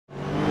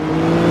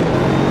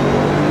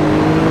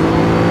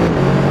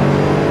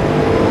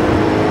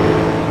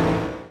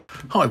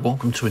Hi,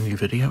 welcome to a new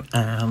video,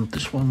 and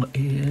this one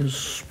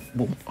is,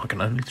 well, I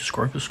can only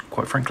describe as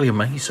quite frankly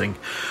amazing.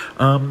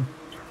 I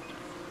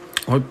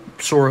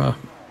saw a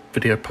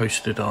video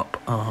posted up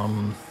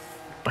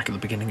back at the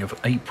beginning of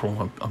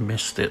April. I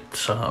missed it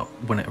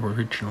when it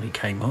originally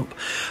came up,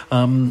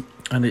 and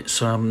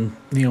it's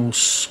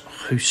Niels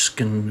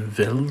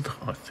Huskenveld,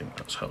 I think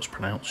that's how it's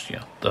pronounced,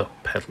 yeah, the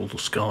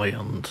pedals guy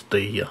and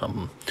the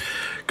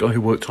guy who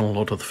worked on a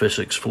lot of the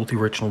physics for the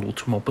original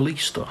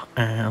Automobilista.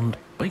 And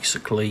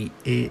basically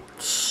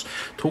it's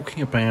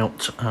talking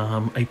about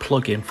a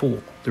plug-in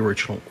for the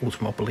original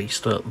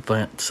Automobilista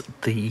that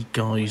the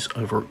guys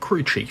over at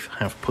CrewChief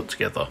have put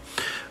together,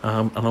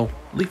 and I'll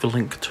leave a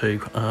link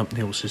to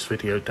Niels'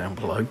 video down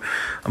below.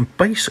 And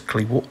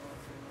basically what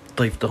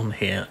they've done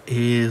here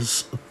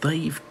is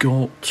they've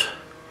got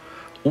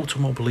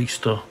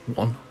Automobilista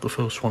 1, the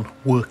first one,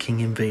 working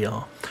in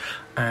VR,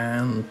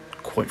 and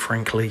quite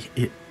frankly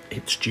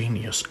it's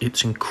genius.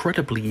 It's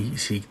incredibly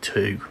easy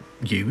to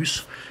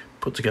use,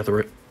 put together,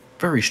 it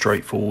very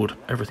straightforward.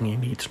 Everything you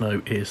need to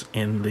know is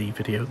in the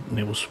video that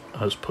Niels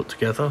has put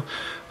together.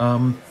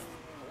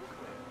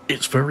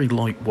 It's very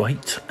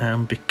lightweight,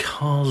 and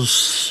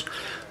because,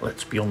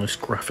 let's be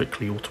honest,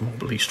 graphically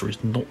Automobilista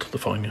is not the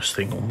finest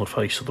thing on the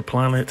face of the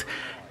planet,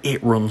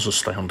 it runs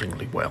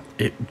astoundingly well.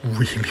 It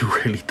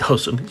really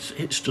does, and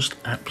it's just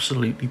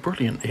absolutely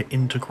brilliant. It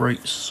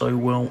integrates so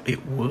well,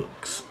 it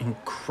works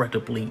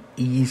incredibly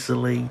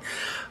easily.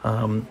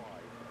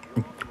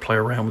 Play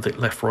around with it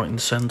left, right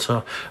and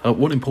centre.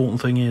 One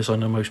important thing is, I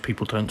know most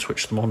people don't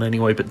switch them on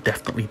anyway, but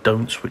definitely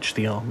don't switch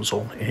the arms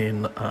on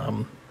in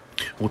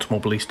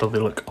Automobilista. They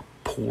look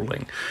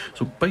appalling.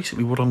 So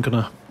basically what I'm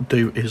going to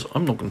do is,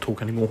 I'm not going to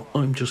talk anymore,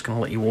 I'm just going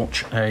to let you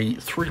watch a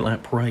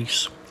 3-lap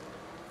race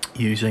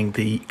using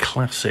the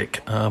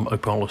classic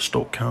Opala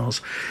stock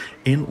cars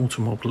in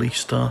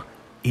Automobilista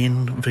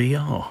in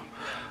VR.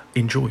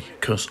 Enjoy,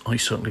 because I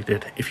certainly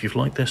did. If you've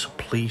liked this,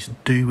 please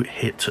do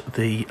hit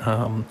the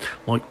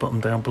like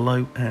button down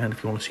below, and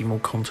if you want to see more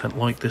content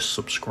like this,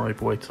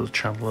 subscribe away to the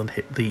channel and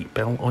hit the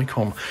bell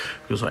icon,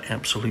 because I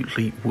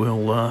absolutely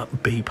will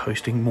be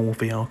posting more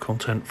VR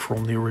content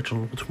from the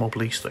original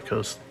Automobilista,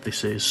 because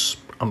this is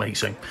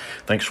amazing.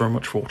 Thanks very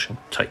much for watching.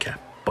 Take care.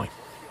 Bye.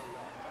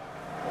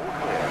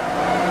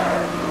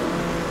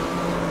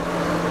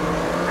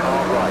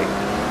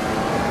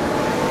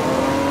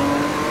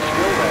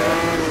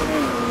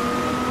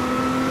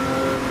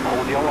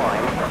 Your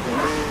line.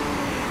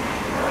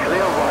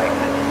 Clear right.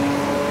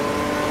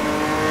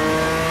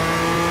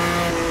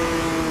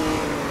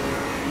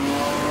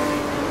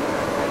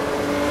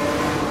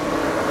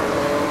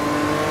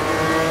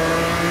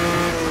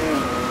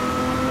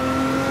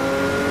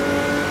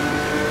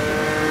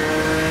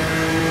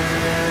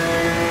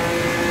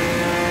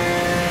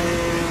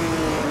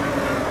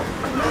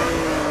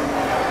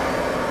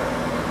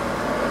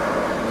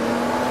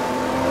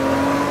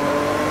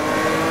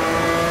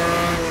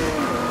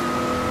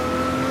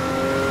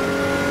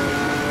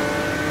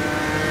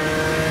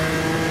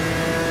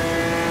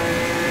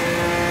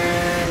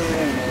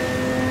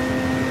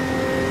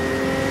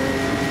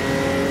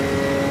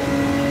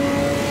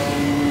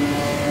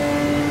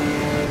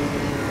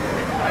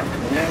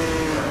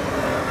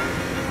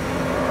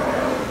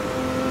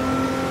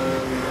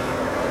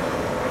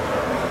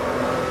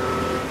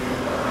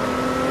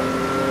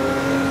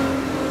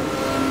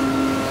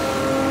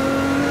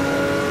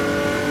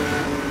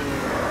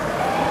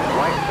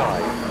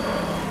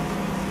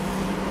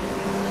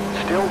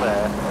 Still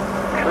there,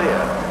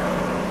 clear.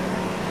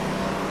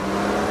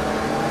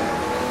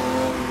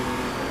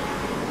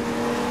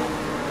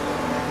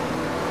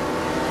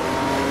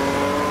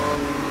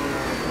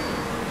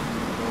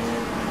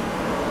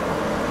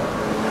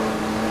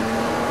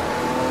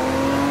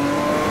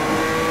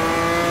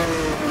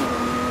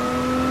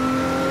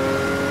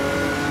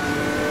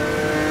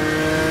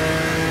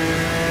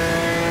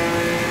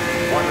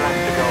 One lap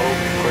to go,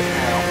 quick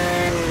now.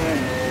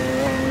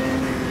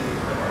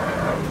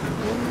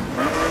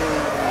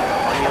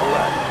 On your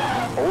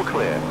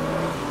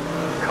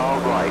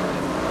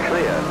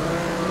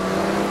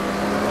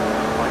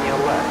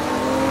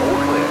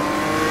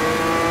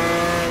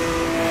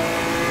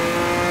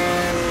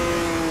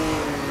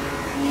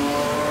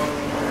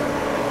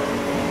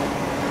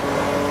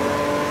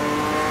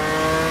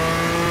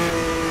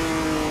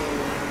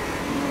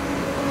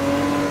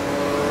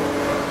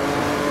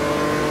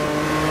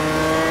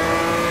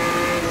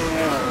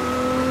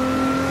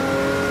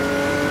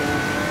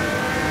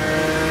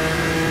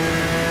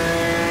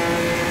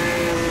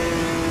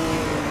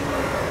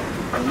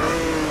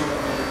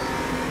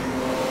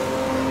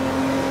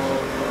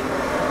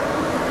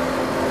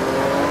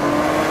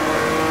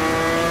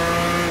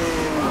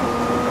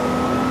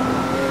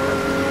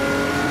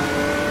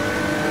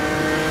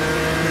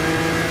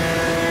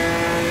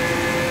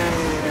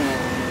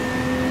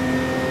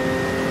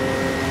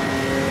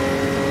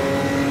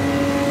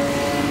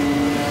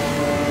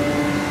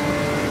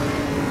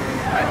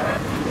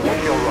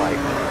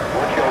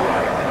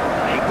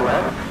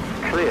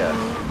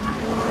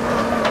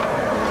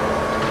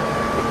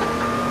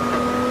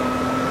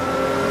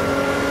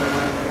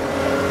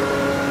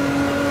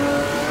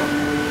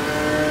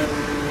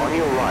On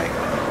your right.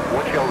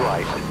 Watch your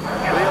right.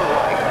 Clear right.